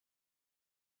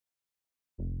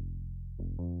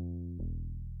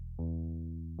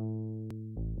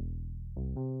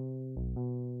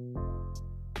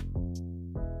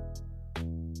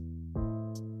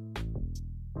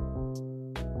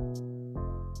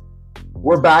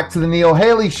We're back to the Neil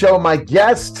Haley Show. My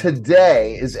guest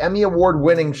today is Emmy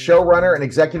Award-winning showrunner and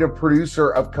executive producer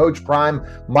of Coach Prime,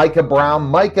 Micah Brown.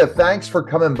 Micah, thanks for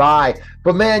coming by.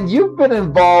 But man, you've been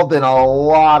involved in a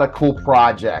lot of cool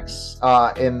projects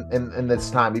in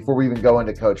this time before we even go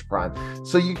into Coach Prime.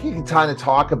 So you can kind of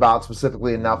talk about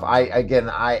specifically enough.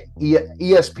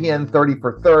 ESPN 30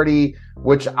 for 30,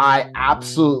 which I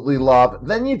absolutely love.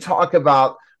 Then you talk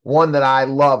about one that I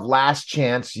love, Last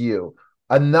Chance U.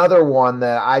 Another one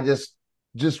that I just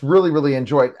really, really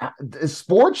enjoyed. Is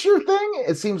sports your thing?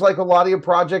 It seems like a lot of your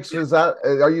projects,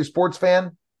 are you a sports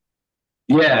fan?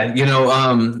 Yeah,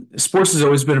 sports has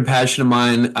always been a passion of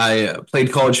mine. I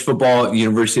played college football at the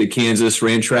University of Kansas,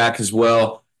 ran track as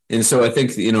well. And so I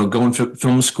think, going to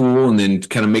film school and then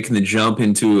kind of making the jump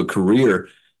into a career,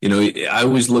 I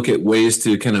always look at ways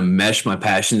to kind of mesh my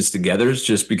passions together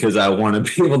just because I want to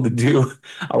be able to do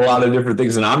a lot of different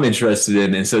things that I'm interested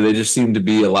in. And so there just seemed to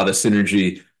be a lot of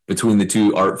synergy between the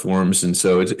two art forms. And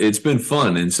so it's been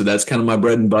fun. And so that's kind of my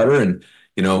bread and butter. And,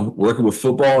 working with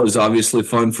football is obviously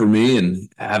fun for me,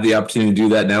 and I have the opportunity to do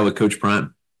that now with Coach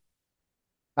Prime.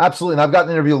 Absolutely. And I've gotten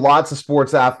to interview lots of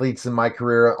sports athletes in my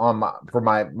career for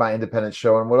my independent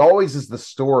show. And what always is the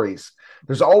stories.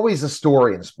 There's always a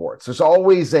story in sports. There's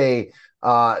always a,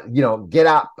 get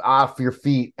out off your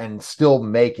feet and still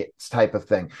make it type of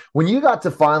thing. When you got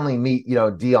to finally meet,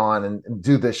 Dion and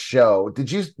do this show,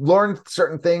 did you learn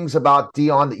certain things about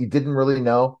Dion that you didn't really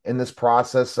know in this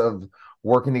process of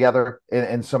working together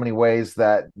in so many ways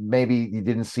that maybe you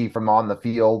didn't see from on the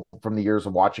field from the years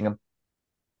of watching him?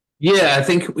 Yeah, I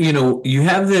think, you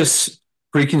have this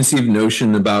preconceived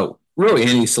notion about really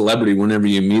any celebrity. Whenever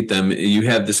you meet them, you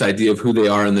have this idea of who they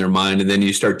are in their mind, and then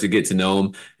you start to get to know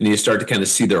them and you start to kind of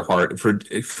see their heart.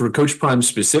 For Coach Prime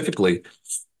specifically,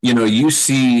 you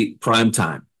see prime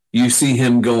time, you see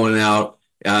him going out,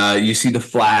 you see the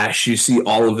flash, you see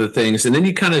all of the things, and then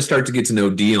you kind of start to get to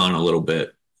know Dion a little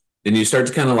bit, and you start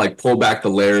to kind of like pull back the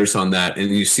layers on that,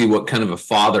 and you see what kind of a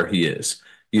father he is.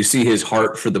 You see his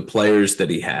heart for the players that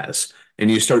he has,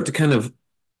 and you start to kind of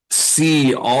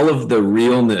see all of the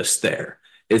realness there.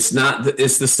 It's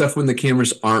the stuff when the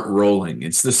cameras aren't rolling.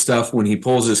 It's the stuff when he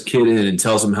pulls his kid in and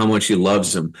tells him how much he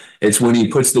loves him. It's when he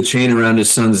puts the chain around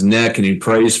his son's neck and he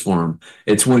prays for him.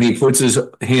 It's when he puts his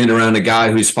hand around a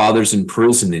guy whose father's in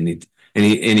prison and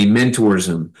he mentors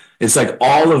him. It's like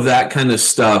all of that kind of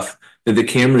stuff that the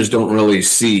cameras don't really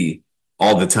see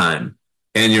all the time.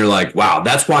 And you're like, wow,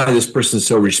 that's why this person's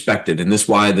so respected. And that's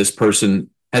why this person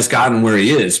has gotten where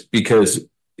he is, because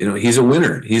he's a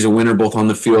winner. He's a winner both on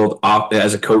the field,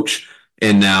 as a coach,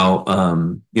 and now,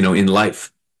 in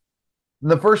life. In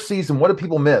the first season, what do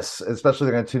people miss? Especially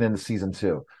they're going to tune into season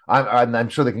 2. I'm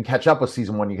sure they can catch up with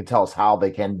season 1. You can tell us how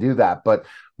they can do that. But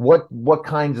what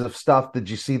kinds of stuff did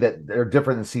you see that are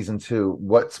different in season 2?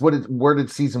 Where did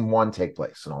season 1 take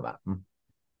place and all that?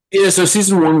 Yeah, so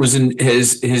season 1 was in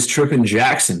his trip in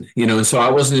Jackson, and so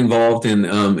I wasn't involved in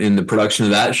the production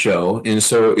of that show, and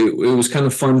so it was kind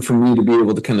of fun for me to be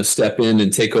able to kind of step in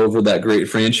and take over that great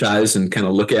franchise and kind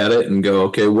of look at it and go,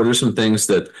 okay, what are some things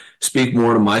that speak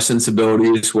more to my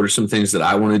sensibilities? What are some things that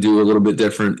I want to do a little bit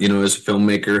different, as a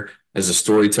filmmaker, as a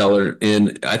storyteller?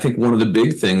 And I think one of the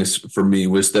big things for me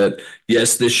was that,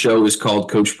 yes, this show is called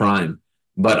Coach Prime,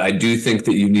 but I do think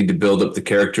that you need to build up the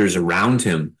characters around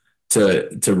him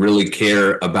to really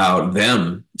care about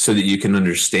them so that you can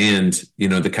understand,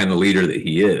 the kind of leader that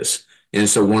he is. And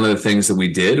so one of the things that we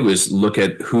did was look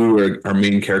at who our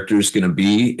main character is going to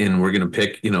be. And we're going to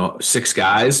pick, 6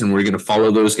 guys, and we're going to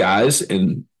follow those guys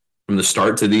and from the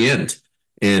start to the end.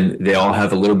 And they all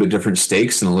have a little bit different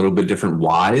stakes and a little bit different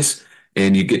whys.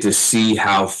 And you get to see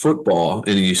how football,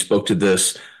 and you spoke to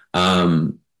this,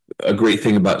 a great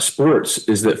thing about sports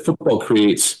is that football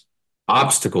creates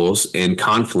obstacles and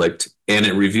conflict, and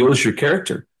it reveals your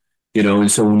character, and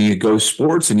so when you go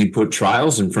sports and you put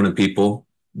trials in front of people,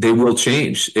 they will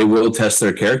change. It will test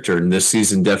their character. And this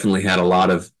season definitely had a lot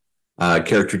of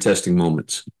character testing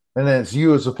moments. And then it's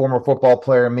you as a former football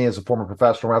player and me as a former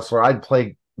professional wrestler. I'd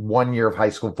played 1 year of high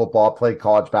school football, I played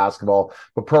college basketball,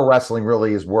 but pro wrestling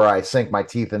really is where I sink my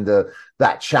teeth into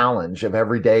that challenge of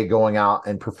every day going out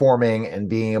and performing and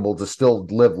being able to still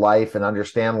live life and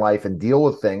understand life and deal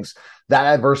with things.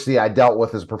 That adversity I dealt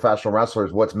with as a professional wrestler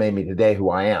is what's made me today who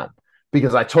I am,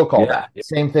 because I took all that.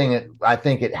 Same thing, I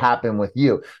think it happened with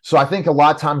you. So I think a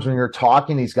lot of times when you're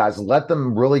talking to these guys, let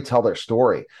them really tell their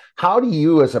story. How do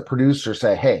you as a producer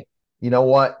say, hey, you know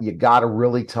what? You got to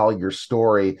really tell your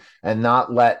story and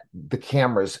not let the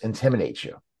cameras intimidate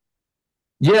you.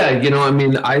 Yeah, I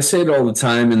mean, I say it all the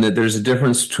time, and that there's a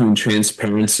difference between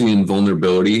transparency and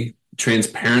vulnerability.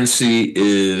 Transparency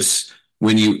is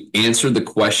when you answer the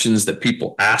questions that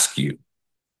people ask you.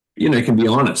 It can be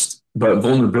honest, but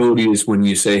vulnerability is when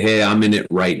you say, "Hey, I'm in it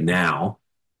right now,"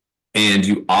 and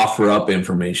you offer up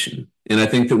information. And I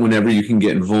think that whenever you can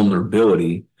get in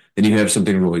vulnerability, then you have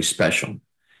something really special.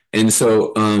 And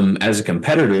so, as a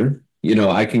competitor,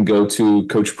 I can go to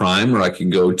Coach Prime or I can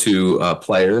go to a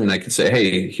player and I can say,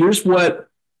 "Hey, here's what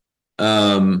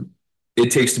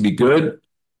it takes to be good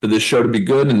for this show to be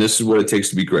good, and this is what it takes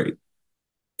to be great."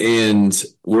 And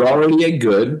we're already at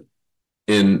good,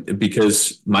 and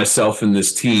because myself and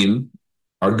this team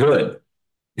are good,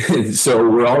 so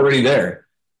we're already there.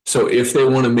 So if they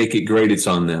want to make it great, it's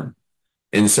on them.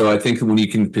 And so I think when you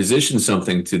can position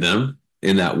something to them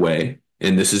in that way,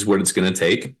 and this is what it's going to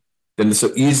take, then it's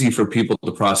so easy for people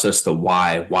to process the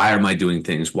why. Why am I doing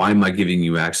things? Why am I giving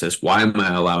you access? Why am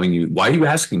I allowing you? Why are you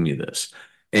asking me this?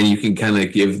 And you can kind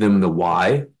of give them the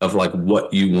why of like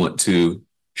what you want to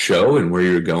show and where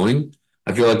you're going.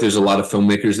 I feel like there's a lot of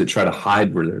filmmakers that try to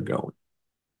hide where they're going.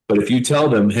 But if you tell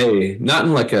them, hey, not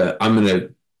in like I'm going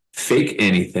to fake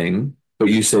anything, but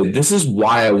you say, this is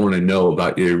why I want to know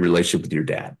about your relationship with your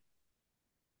dad.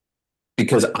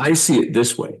 Because I see it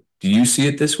this way. Do you see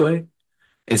it this way?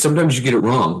 And sometimes you get it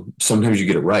wrong. Sometimes you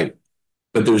get it right.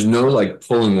 But there's no like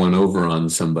pulling one over on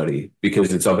somebody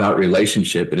because it's about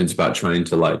relationship and it's about trying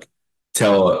to like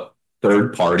tell a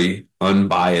third party,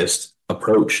 unbiased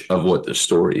approach of what the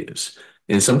story is.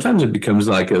 And sometimes it becomes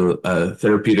like a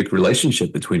therapeutic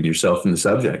relationship between yourself and the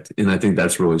subject. And I think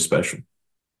that's really special.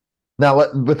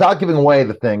 Now, without giving away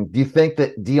the thing, do you think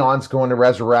that Deion's going to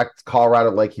resurrect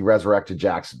Colorado like he resurrected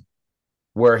Jackson,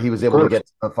 where he was able to get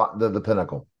to the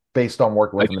pinnacle based on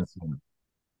working with him in Seaman?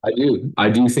 I do. I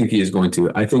do think he is going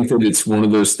to. I think that it's one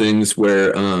of those things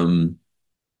where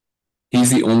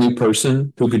he's the only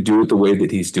person who could do it the way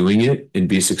that he's doing it and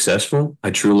be successful.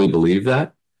 I truly believe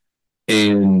that.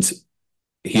 And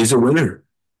he's a winner.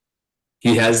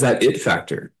 He has that it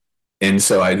factor. And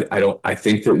so I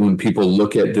think that when people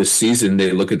look at this season,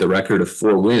 they look at the record of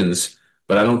 4 wins,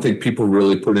 but I don't think people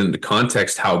really put into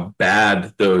context how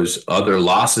bad those other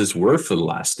losses were for the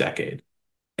last decade.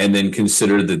 And then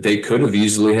consider that they could have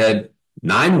easily had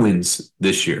 9 wins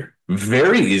this year.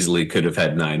 Very easily could have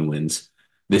had 9 wins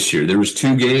this year. There was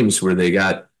 2 games where they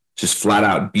got just flat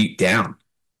out beat down.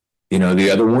 The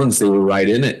other ones, they were right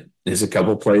in it. It's a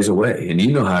couple plays away. And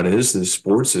you know how it is. The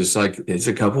sports is like, it's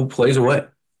a couple plays away.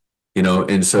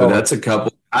 And so that's a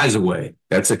couple guys away.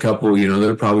 That's a couple,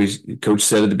 they're probably, coach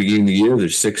said at the beginning of the year,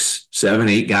 there's 6, 7,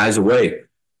 8 guys away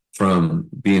from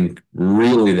being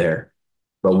really there.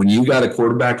 But when you got a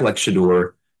quarterback like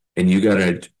Shedeur and you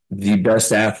got the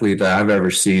best athlete that I've ever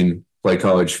seen play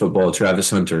college football, Travis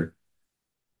Hunter,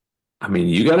 I mean,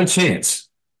 you got a chance.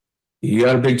 You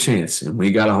got a big chance. And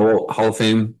we got a Hall of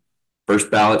Fame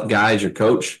first ballot guy as your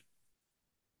coach.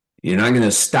 You're not going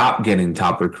to stop getting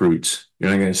top recruits. You're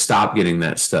not going to stop getting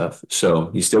that stuff. So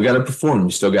you still got to perform.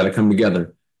 You still got to come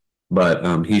together.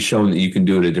 But he's shown that you can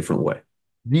do it a different way.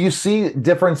 Do you see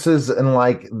differences in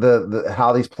like the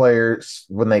how these players,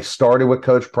 when they started with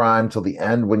Coach Prime till the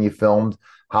end when you filmed,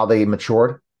 how they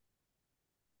matured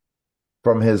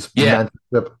from his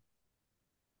mentorship?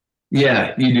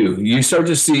 Yeah, you do. You start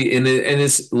to see, and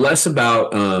it's less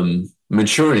about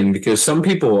maturing because some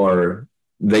people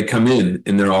they come in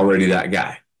and they're already that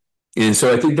guy. And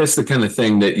so I think that's the kind of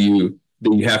thing that you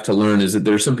have to learn is that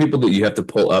there's some people that you have to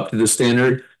pull up to the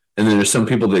standard, and then there's some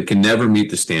people that can never meet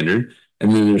the standard.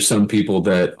 And then there's some people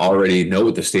that already know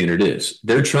what the standard is.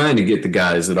 They're trying to get the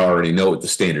guys that already know what the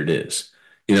standard is.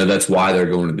 That's why they're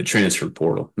going to the transfer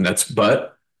portal.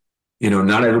 But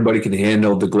not everybody can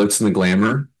handle the glitz and the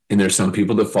glamour. And there's some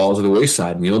people that fall to the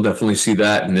wayside. And you'll definitely see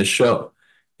that in this show,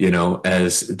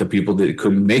 as the people that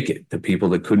couldn't make it, the people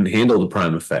that couldn't handle the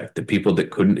prime effect, the people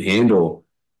that couldn't handle,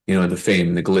 the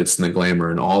fame, the glitz and the glamour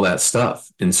and all that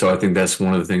stuff. And so I think that's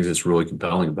one of the things that's really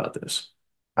compelling about this.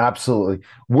 Absolutely.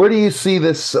 Where do you see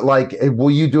this? Like,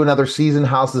 will you do another season?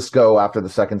 How's this go after the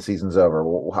second season's over?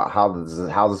 How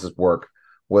does this work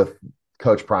with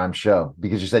Coach Prime's show?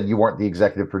 Because you said you weren't the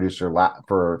executive producer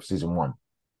for season 1.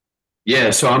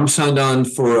 Yeah, so I'm signed on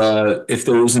for if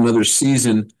there is another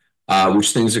season,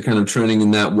 which things are kind of trending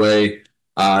in that way.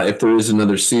 If there is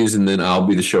another season, then I'll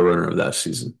be the showrunner of that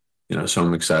season. So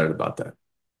I'm excited about that.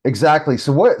 Exactly.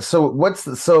 What's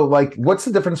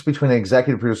the difference between an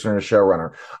executive producer and a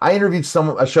showrunner? I interviewed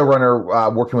a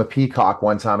showrunner working with Peacock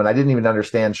one time, and I didn't even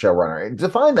understand showrunner.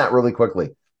 Define that really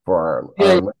quickly. for Yeah,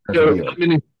 our listeners and viewers.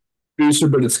 I'm a producer,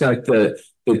 but it's like the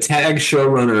tag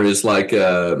showrunner is like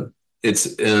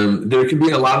it's there can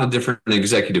be a lot of different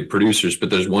executive producers, but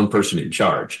there's one person in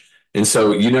charge. And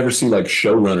so you never see like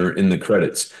showrunner in the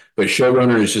credits, but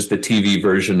showrunner is just the TV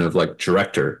version of like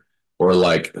director, or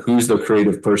like who's the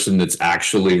creative person that's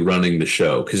actually running the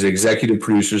show. Because executive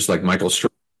producers like Michael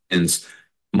Strahan's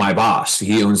my boss.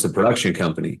 He owns the production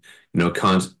company.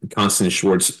 Constance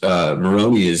Schwartz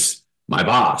Maroney is my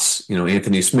boss.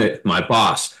 Anthony Smith, my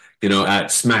boss.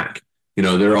 At Smack.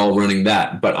 They're all running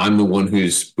that, but I'm the one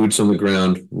who's boots on the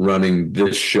ground running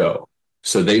this show.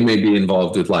 So they may be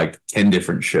involved with like 10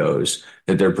 different shows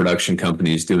that their production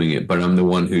company is doing it, but I'm the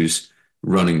one who's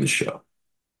running the show.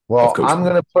 Well, I'm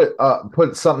going to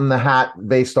put something in the hat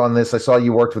based on this. I saw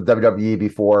you worked with WWE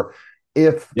before.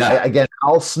 Again,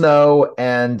 Al Snow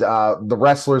and the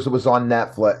Wrestlers that was on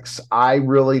Netflix, I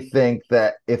really think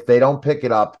that if they don't pick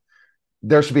it up,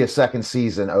 there should be a second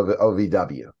season of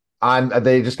OVW.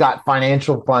 They just got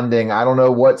financial funding. I don't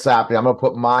know what's happening. I'm going to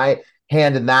put my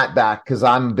hand in that back because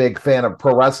I'm a big fan of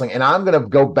pro wrestling, and I'm going to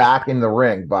go back in the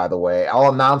ring. By the way,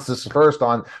 I'll announce this first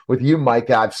on with you,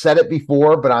 Micah. I've said it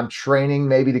before, but I'm training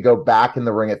maybe to go back in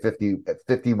the ring at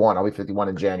 51. I'll be 51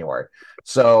 in January.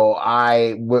 So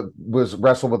I was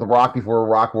wrestled with The Rock before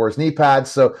Rock wore his knee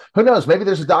pads. So who knows? Maybe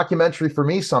there's a documentary for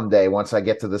me someday once I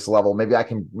get to this level. Maybe I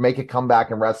can make a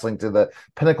comeback in wrestling to the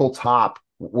pinnacle top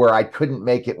where I couldn't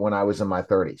make it when I was in my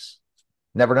 30s.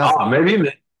 Never know. Oh, maybe,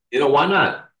 why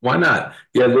not? Why not?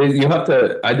 Yeah, you have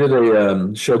to. I did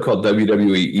a show called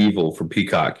WWE Evil for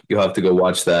Peacock. You'll have to go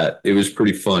watch that. It was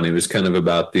pretty fun. It was kind of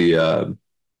about the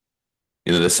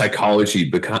the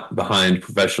psychology behind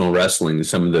professional wrestling,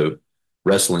 some of the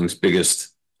wrestling's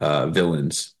biggest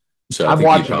villains. So I'm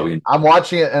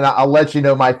watching it, and I'll let you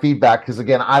know my feedback because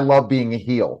again, I love being a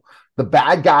heel. The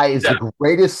bad guy is the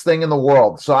greatest thing in the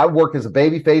world. So I work as a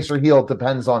babyface or heel. It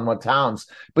depends on what towns.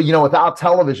 But, without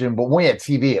television, but when we had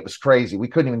TV, it was crazy. We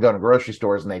couldn't even go to grocery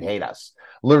stores and they'd hate us.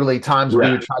 Literally times we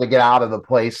would try to get out of the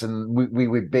place. And we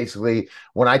would basically,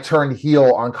 when I turned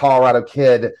heel on Colorado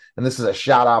Kid, and this is a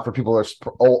shout out for people that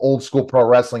are old school pro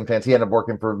wrestling fans. He ended up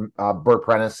working for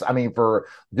for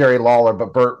Gary Lawler,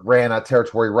 but Burt ran a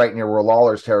territory right near where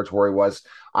Lawler's territory was.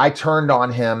 I turned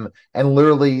on him, and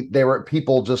literally there were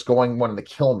people just wanting to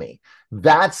kill me.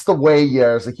 That's the way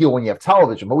you're as a heel when you have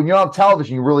television. But when you don't have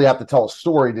television, you really have to tell a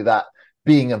story to that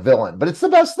being a villain. But it's the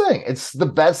best thing. It's the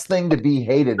best thing to be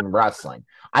hated in wrestling.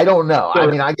 I don't know. I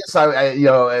mean, I guess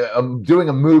doing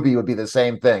a movie would be the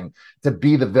same thing, to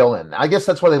be the villain. I guess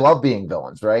that's why they love being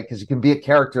villains, right? Because you can be a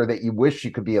character that you wish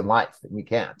you could be in life, and you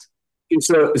can't.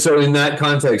 So in that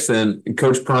context, then,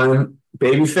 Coach Prime,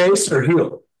 babyface or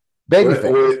heel?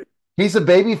 Babyface. He's a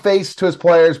babyface to his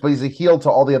players, but he's a heel to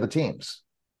all the other teams.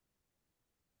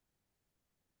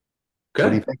 Okay. What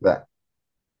do you think of that?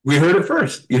 We heard it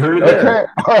first. You heard it there. Okay.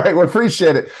 All right. We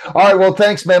appreciate it. All right. Well,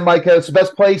 thanks, man, Micah. It's the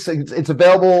best place. It's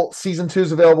available. Season 2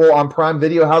 is available on Prime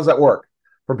Video. How's that work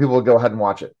for people to go ahead and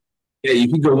watch it? Yeah, you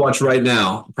can go watch right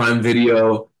now. Prime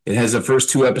Video. It has the first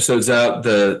 2 episodes out.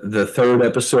 The third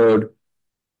episode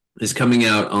is coming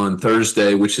out on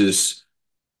Thursday, which is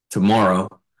tomorrow.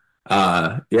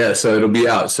 So it'll be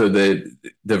out. So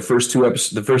the first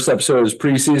episode is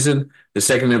preseason. The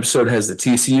second episode has the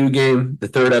TCU game. The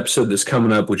third episode that's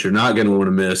coming up, which you're not going to want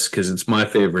to miss because it's my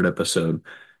favorite episode,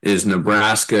 is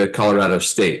Nebraska, Colorado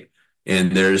State.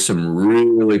 And there's some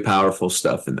really powerful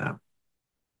stuff in that.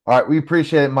 All right. We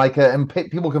appreciate it, Micah. And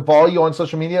people can follow you on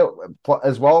social media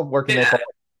as well. Where can they follow?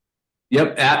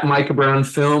 Yep. At Micah Brown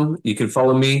Film. You can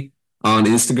follow me on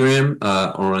Instagram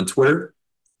or on Twitter.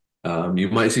 You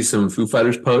might see some Foo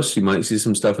Fighters posts. You might see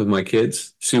some stuff with my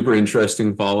kids. Super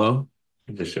interesting follow.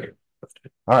 Just share.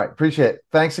 All right. Appreciate it.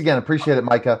 Thanks again. Appreciate it,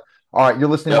 Micah. All right. You're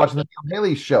listening, watching the Tom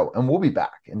Haley Show, and we'll be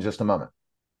back in just a moment.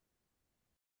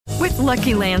 With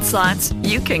Lucky Land Slots,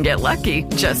 you can get lucky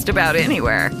just about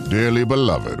anywhere. Dearly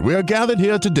beloved, we are gathered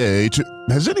here today to...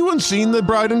 Has anyone seen the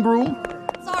bride and groom?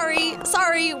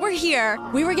 Sorry, we're here.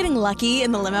 We were getting lucky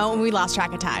in the limo and we lost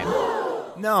track of time.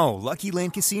 No, Lucky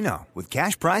Land Casino, with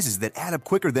cash prizes that add up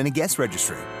quicker than a guest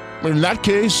registry. In that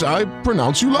case, I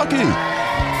pronounce you lucky.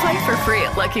 Play for free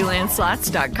at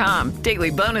LuckyLandSlots.com.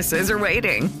 Daily bonuses are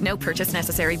waiting. No purchase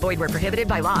necessary. Void where prohibited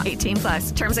by law.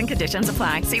 18+. Terms and conditions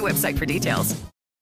apply. See website for details.